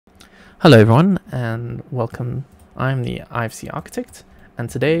Hello everyone and welcome. I'm the Ifc architect and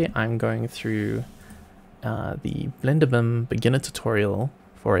today I'm going through the BlenderBim beginner tutorial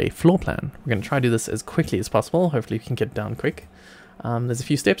for a floor plan. We're going to try to do this as quickly as possible. Hopefully we can get it down quick. There's a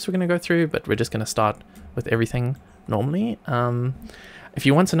few steps we're going to go through, but we're just going to start with everything normally. If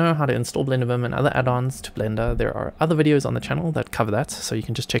you want to know how to install BlenderBim and other add-ons to Blender, there are other videos on the channel that cover that, so you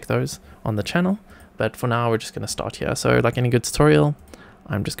can just check those on the channel. But for now we're just going to start here. So like any good tutorial,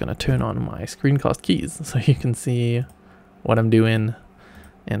 I'm just going to turn on my screencast keys so you can see what I'm doing.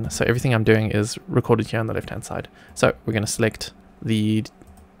 And so everything I'm doing is recorded here on the left hand side. So we're going to select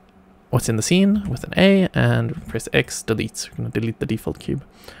what's in the scene with an A and press X, delete. We're going to delete the default cube.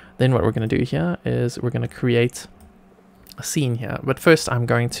 Then what we're going to do here is we're going to create a scene here. But first I'm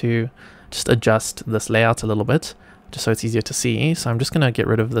going to just adjust this layout a little bit just so it's easier to see. So I'm just going to get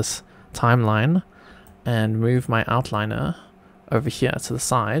rid of this timeline and move my outliner over here to the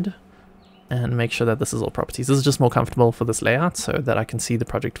side and make sure that this is all properties. This is just more comfortable for this layout so that I can see the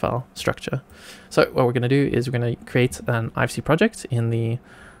project file structure. So what we're going to do is we're going to create an Ifc project in the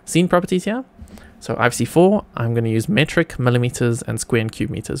scene properties here. So Ifc4, I'm going to use metric, millimeters, and square and cube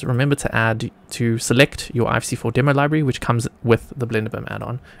meters. Remember to select your Ifc4 demo library, which comes with the BlenderBim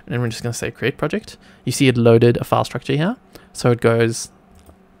add-on. And then we're just going to say create project. You see it loaded a file structure here. So it goes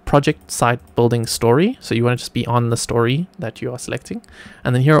project site building story, so you want to just be on the story that you are selecting,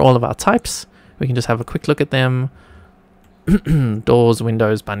 and then here are all of our types. We can just have a quick look at them. Doors,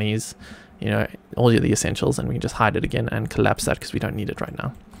 windows, bunnies, you know, all of the essentials, and we can just hide it again and collapse that because we don't need it right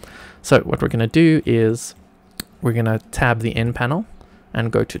now. So what we're going to do is we're going to tab the N panel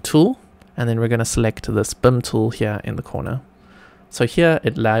and go to tool, and then we're going to select this BIM tool here in the corner. So here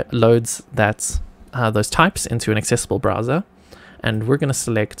it loads those types into an accessible browser. And we're going to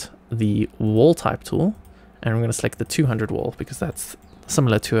select the wall type tool, and we're going to select the 200 wall because that's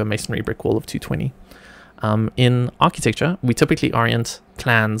similar to a masonry brick wall of 220. In architecture, we typically orient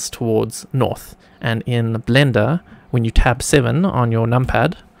plans towards north, and in Blender, when you tab 7 on your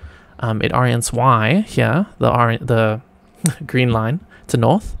numpad, it orients Y here, the green line, to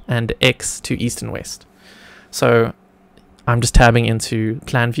north, and X to east and west. So I'm just tabbing into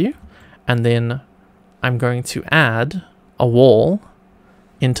plan view, and then I'm going to add a wall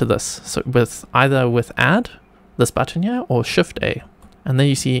into this, so either with add, this button here, or shift A, and then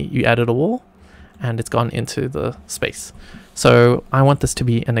you see you added a wall and it's gone into the space. So I want this to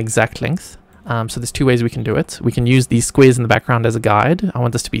be an exact length, so there's two ways we can do it. We can use these squares in the background as a guide. I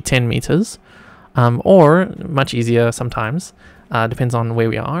want this to be 10 meters, or much easier sometimes, depends on where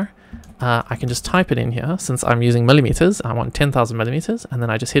we are. I can just type it in here. Since I'm using millimeters, I want 10,000 millimeters, and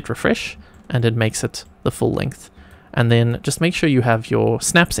then I just hit refresh and it makes it the full length. And then just make sure you have your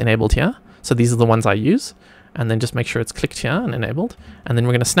snaps enabled here. So these are the ones I use. And then just make sure it's clicked here and enabled. And then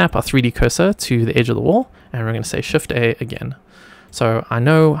we're going to snap our 3D cursor to the edge of the wall. And we're going to say Shift A again. So I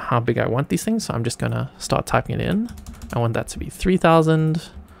know how big I want these things. So I'm just going to start typing it in. I want that to be 3,000.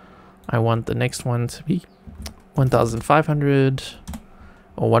 I want the next one to be 1,500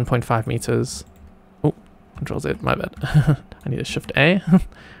 or 1.5 meters. Oh, Control Z, my bad. I need a Shift A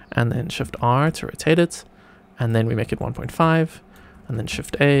and then Shift R to rotate it. And then we make it 1.5, and then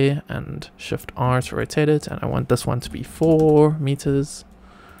Shift A and Shift R to rotate it. And I want this one to be 4 meters.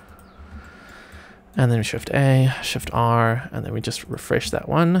 And then Shift A, Shift R, and then we just refresh that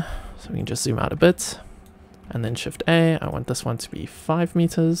one. So we can just zoom out a bit. And then Shift A, I want this one to be 5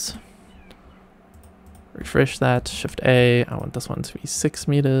 meters. Refresh that, Shift A, I want this one to be 6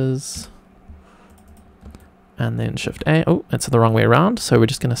 meters. And then Shift A, oh, it's the wrong way around. So we're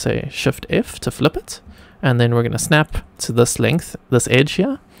just gonna say Shift F to flip it. And then we're going to snap to this length, this edge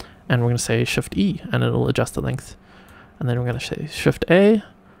here, and we're going to say Shift E, and it'll adjust the length. And then we're going to say Shift A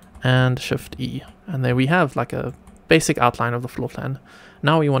and Shift E. And there we have like a basic outline of the floor plan.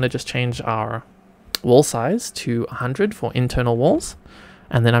 Now we want to just change our wall size to 100 for internal walls.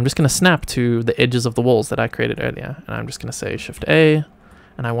 And then I'm just going to snap to the edges of the walls that I created earlier. And I'm just going to say Shift A,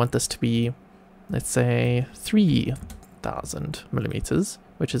 and I want this to be, let's say, 3,000 millimeters,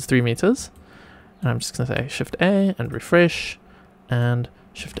 which is 3 meters. And I'm just going to say Shift A and refresh and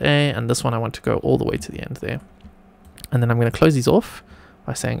Shift A, and this one I want to go all the way to the end there. And then I'm going to close these off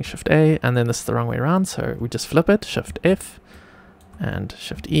by saying Shift A, and then this is the wrong way around, so we just flip it, Shift F and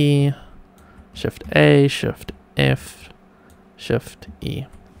Shift E, Shift A, Shift F, Shift E.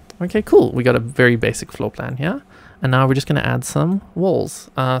 Okay, cool. We got a very basic floor plan here. And now we're just going to add some walls,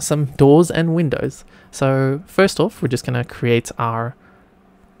 some doors and windows. So first off, we're just going to create our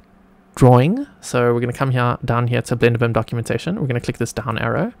drawing. So we're going to come here down here to BlenderBim documentation. We're going to click this down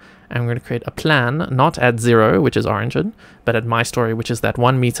arrow and we're going to create a plan, not at 0, which is origin, but at my story, which is that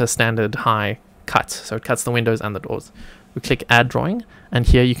 1 meter standard high cut. So it cuts the windows and the doors. We click add drawing, and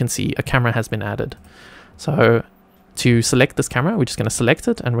here you can see a camera has been added. So to select this camera, we're just going to select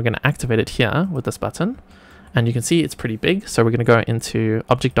it and we're going to activate it here with this button. And you can see it's pretty big. So we're going to go into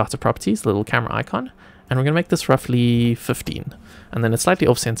object data properties, the little camera icon, and we're going to make this roughly 15. And then it's slightly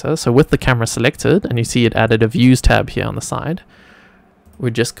off center. So with the camera selected, and you see it added a views tab here on the side, we're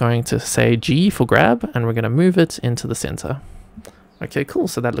just going to say G for grab, and we're going to move it into the center. Okay, cool.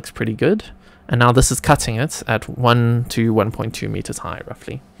 So that looks pretty good. And now this is cutting it at 1 to 1.2 meters high,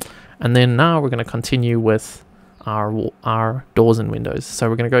 roughly. And then now we're going to continue with our doors and windows. So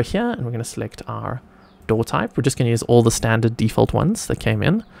we're going to go here and we're going to select our door type. We're just going to use all the standard default ones that came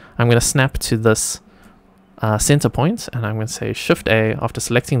in. I'm going to snap to this center point, and I'm going to say Shift A after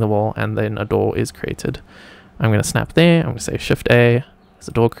selecting the wall, and then a door is created. I'm going to snap there. I'm going to say Shift A, there's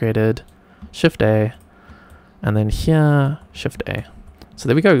a door created, Shift A, and then here, Shift A. So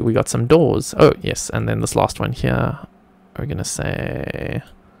there we go, we got some doors. Oh yes, and then this last one here, we're going to say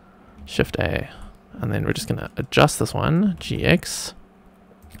Shift A, and then we're just going to adjust this one, GX.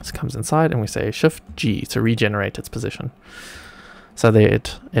 This comes inside, and we say Shift G to regenerate its position. So there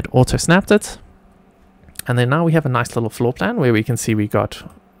it auto snapped it. And then now we have a nice little floor plan where we can see we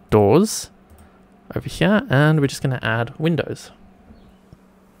got doors over here, and we're just going to add windows.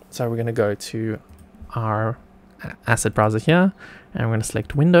 So we're going to go to our asset browser here, and we're going to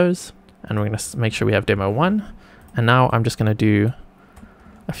select Windows, and we're going to make sure we have demo 1. And now I'm just going to do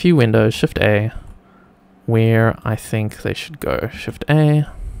a few windows, Shift A, where I think they should go. Shift A.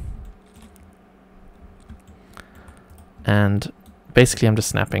 And basically I'm just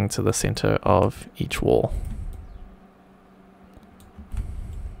snapping to the center of each wall.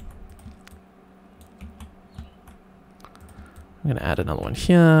 I'm going to add another one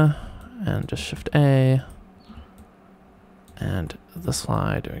here, and just Shift A. And this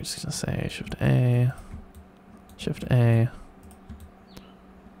slide, we're just going to say Shift A, Shift A.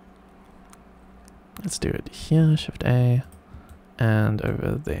 Let's do it here, Shift A, and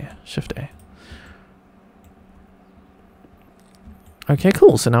over there, Shift A. Okay,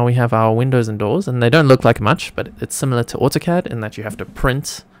 cool. So now we have our windows and doors, and they don't look like much, but it's similar to AutoCAD in that you have to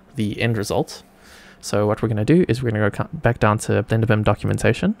print the end result. So what we're going to do is we're going to go back down to BlenderBim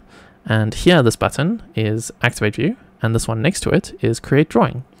documentation, and here this button is Activate View, and this one next to it is Create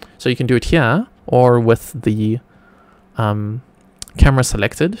Drawing. So you can do it here, or with the camera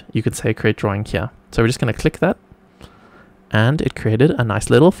selected, you could say Create Drawing here. So we're just going to click that, and it created a nice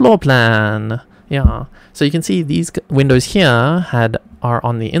little floor plan. Yeah, so you can see these windows here are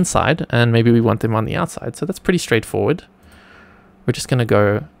on the inside, and maybe we want them on the outside. So that's pretty straightforward. We're just going to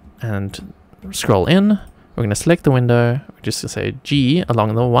go and scroll in. We're going to select the window. We're just going to say G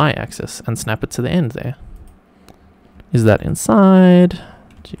along the Y-axis and snap it to the end there. Is that inside?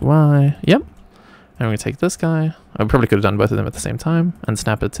 GY. Yep. And we're going to take this guy. I probably could have done both of them at the same time and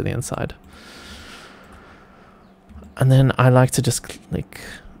snap it to the inside. And then I like to just click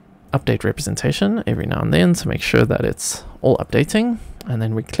update representation every now and then to make sure that it's all updating. And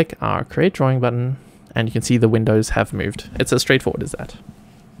then we click our create drawing button, and you can see the windows have moved. It's as straightforward as that.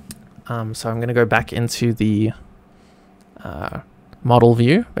 So I'm going to go back into the model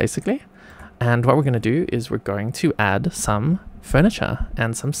view basically. And what we're going to do is we're going to add some furniture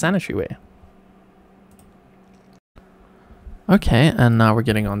and some sanitary ware. Okay, and now we're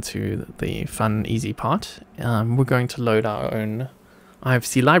getting on to the fun, easy part. We're going to load our own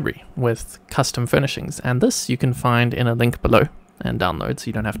Ifc library with custom furnishings, and this you can find in a link below and download, so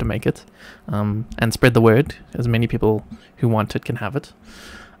you don't have to make it, and spread the word. As many people who want it can have it.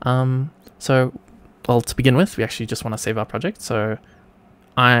 So, well, to begin with, we actually just want to save our project. So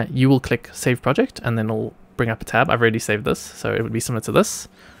you will click Save Project, and then it'll bring up a tab. I've already saved this, so it would be similar to this.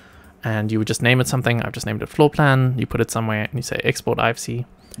 And you would just name it something. I've just named it Floor Plan. You put it somewhere, and you say Export IFC.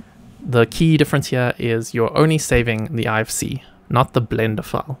 The key difference here is you're only saving the IFC, not the Blender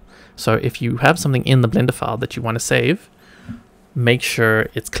file. So if you have something in the Blender file that you want to save, make sure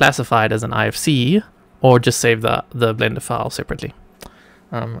it's classified as an IFC, or just save the Blender file separately.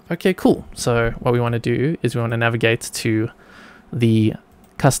 Okay, cool. So what we want to do is we want to navigate to the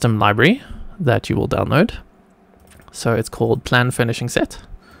custom library that you will download. So it's called Plan Furnishing Set.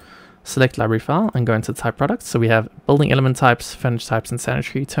 Select library file and go into the type products. So we have building element types, furniture types, and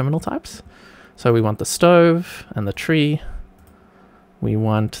sanitary terminal types. So we want the stove and the tree. We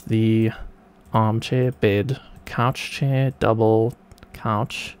want the armchair, bed, couch chair, double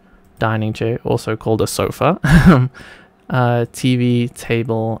couch, dining chair, also called a sofa, TV,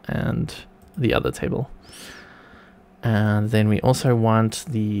 table, and the other table. And then we also want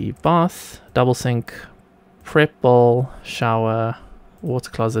the bath, double sink, prep bowl, shower, water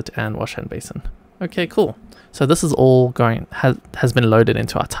closet, and wash hand basin. Okay, cool. So this is all has been loaded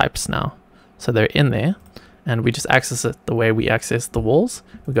into our types now. So they're in there, and we just access it the way we access the walls.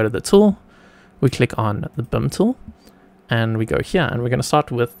 We go to the tool, we click on the BIM tool, and we go here, and we're going to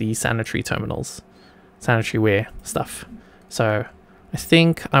start with the sanitary terminals, sanitary ware stuff. So I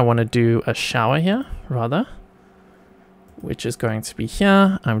think I want to do a shower here rather, which is going to be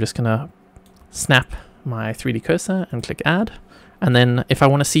here. I'm just going to snap my 3D cursor and click add. And then if I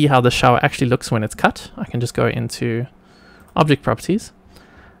want to see how the shower actually looks when it's cut, I can just go into object properties,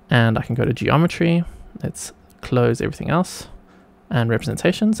 and I can go to geometry. Let's close everything else and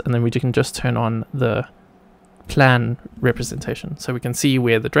representations. And then we can just turn on the plan representation. So we can see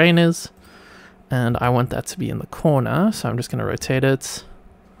where the drain is, and I want that to be in the corner. So I'm just going to rotate it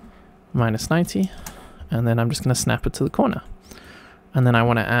 -90, and then I'm just going to snap it to the corner. And then I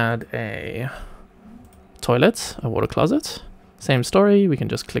want to add a toilet, a water closet. Same story, we can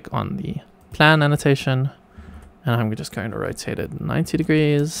just click on the plan annotation, and I'm just going to rotate it 90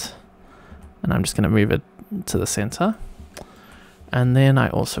 degrees, and I'm just going to move it to the center. And then I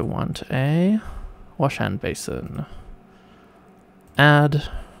also want a wash hand basin. Add,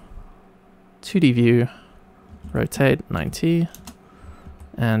 2D view, rotate 90,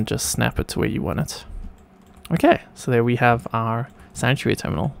 and just snap it to where you want it. Okay, so there we have our sanitary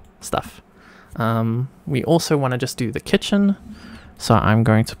terminal stuff. We also want to just do the kitchen, so I'm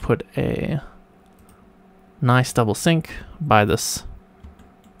going to put a nice double sink by this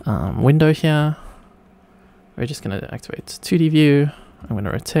window here. We're just going to activate 2D view. I'm going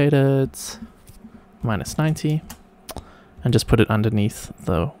to rotate it -90 and just put it underneath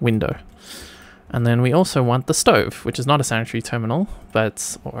the window. And then we also want the stove, which is not a sanitary terminal,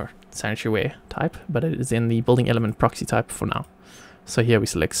 or sanitary ware type, but it is in the building element proxy type for now. So here we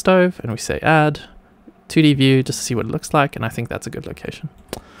select stove and we say add, 2D view just to see what it looks like, and I think that's a good location.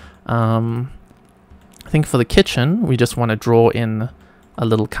 I think for the kitchen, we just want to draw in a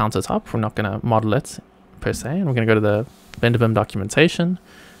little countertop. We're not going to model it per se, and we're going to go to the BlenderBim documentation,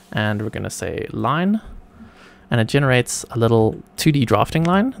 and we're going to say line, and it generates a little 2D drafting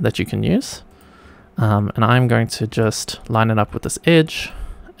line that you can use. And I'm going to just line it up with this edge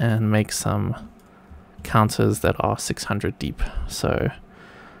and make some counters that are 600 deep. So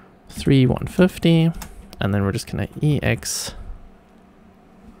 3 150, and then we're just going to EX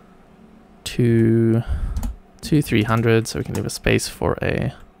 2 300, so we can leave a space for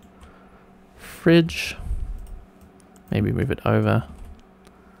a fridge. Maybe move it over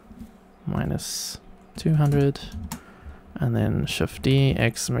 -200, and then Shift D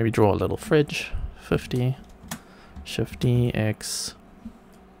X, maybe draw a little fridge 50, Shift D X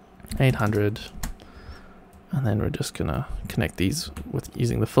 800, and then we're just gonna connect these with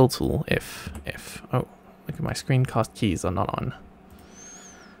using the fill tool F. Oh, look at my screencast keys are not on.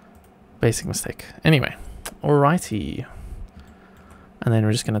 Basic mistake. Anyway, alrighty. And then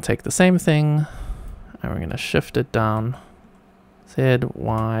we're just gonna take the same thing and we're gonna shift it down. Z,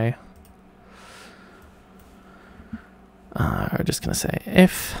 Y. We're just gonna say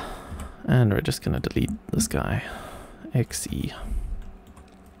F, and we're just gonna delete this guy, XE.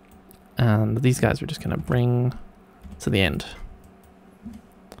 And these guys we're just gonna bring to the end.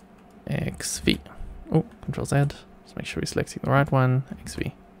 XV. Oh, Control Z. Just make sure we're selecting the right one.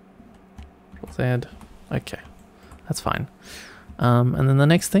 XV. Control Z. Okay, that's fine. And then the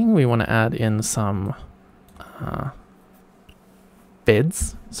next thing, we want to add in some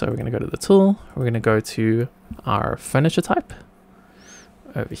beds. So we're going to go to the tool. We're going to go to our furniture type.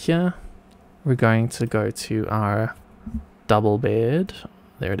 Over here, we're going to go to our double bed.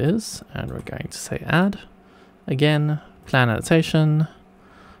 There it is. And we're going to say add. Again, plan annotation.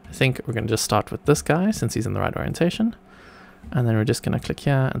 I think we're going to just start with this guy since he's in the right orientation. And then we're just going to click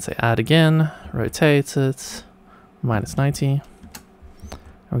here and say add again, rotate it, -90.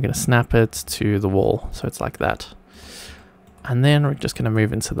 We're going to snap it to the wall, so it's like that. And then we're just going to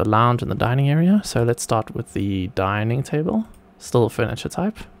move into the lounge and the dining area. So let's start with the dining table, still a furniture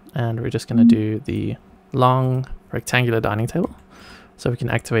type. And we're just going to do the long rectangular dining table. So we can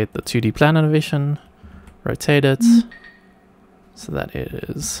activate the 2D plan animation, rotate it so that it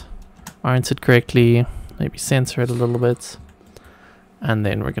is oriented correctly, maybe center it a little bit. And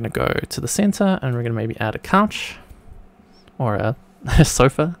then we're going to go to the center and we're going to maybe add a couch or a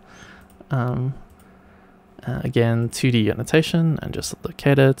sofa. Again, 2D annotation and just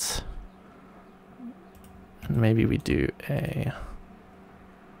locate it. And maybe we do a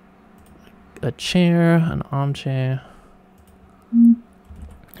chair, an armchair.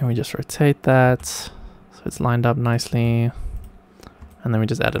 And we just rotate that so it's lined up nicely. And then we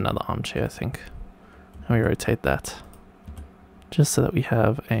just add another armchair, I think. And we rotate that just so that we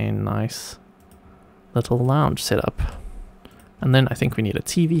have a nice little lounge set up. And then I think we need a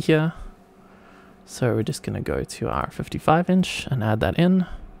TV here. So we're just going to go to our 55-inch and add that in.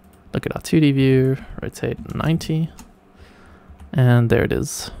 Look at our 2D view, rotate 90. And there it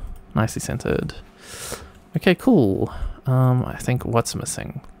is, nicely centered. Okay, cool. I think what's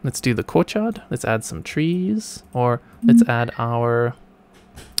missing? Let's do the courtyard. Let's add some trees, or let's add our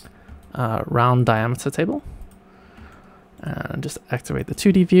round diameter table. And just activate the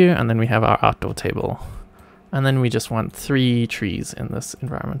 2D view, and then we have our outdoor table. And then we just want 3 trees in this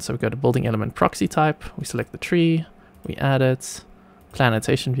environment. So we go to building element proxy type, we select the tree, we add it, plan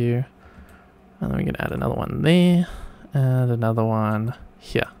annotation view, and then we can add another one there, and another one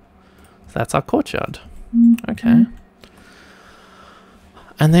here. So that's our courtyard. Okay.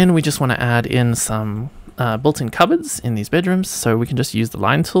 And then we just want to add in some built-in cupboards in these bedrooms. So we can just use the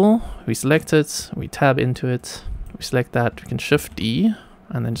line tool. We select it, we tab into it, we select that, we can shift D,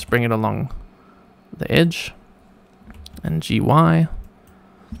 and then just bring it along the edge, and GY,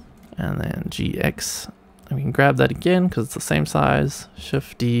 and then GX, and we can grab that again because it's the same size,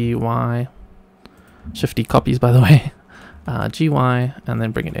 shift D, Y, shift D copies by the way, GY, and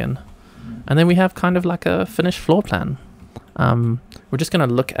then bring it in. And then we have kind of like a finished floor plan. We're just going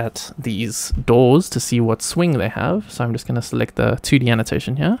to look at these doors to see what swing they have. So I'm just going to select the 2D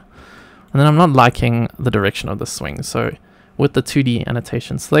annotation here. And then I'm not liking the direction of the swing. So with the 2D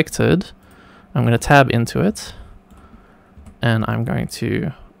annotation selected, I'm going to tab into it. And I'm going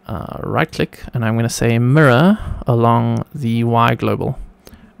to right click and I'm going to say mirror along the Y global.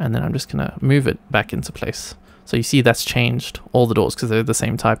 And then I'm just going to move it back into place. So you see that's changed all the doors because they're the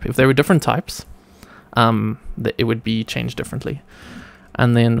same type. If they were different types, it would be changed differently.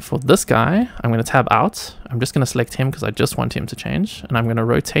 And then for this guy, I'm going to tab out. I'm just going to select him because I just want him to change. And I'm going to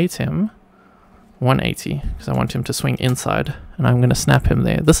rotate him 180 because I want him to swing inside. And I'm going to snap him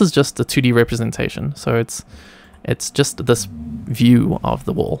there. This is just the 2D representation. So it's just this view of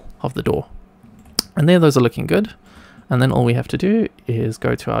the wall, of the door. And there, those are looking good. And then all we have to do is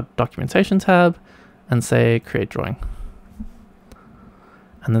go to our documentation tab and say create drawing.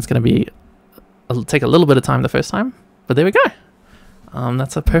 And it's going to be, it'll take a little bit of time the first time, but there we go.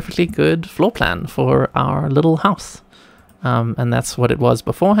 That's a perfectly good floor plan for our little house. And that's what it was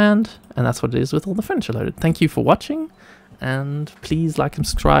beforehand, and that's what it is with all the furniture loaded. Thank you for watching, and please like and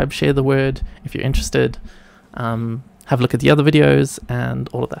subscribe, share the word if you're interested. Have a look at the other videos and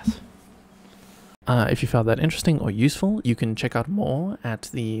all of that. If you found that interesting or useful, you can check out more at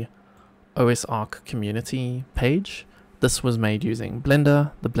the OSArch community page. This was made using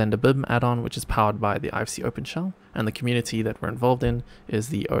Blender, the BlenderBim add-on, which is powered by the Ifc OpenShell, and the community that we're involved in is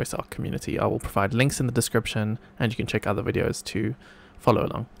the OSArch community. I will provide links in the description, and you can check other videos to follow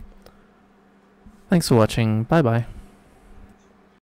along. Thanks for watching. Bye bye.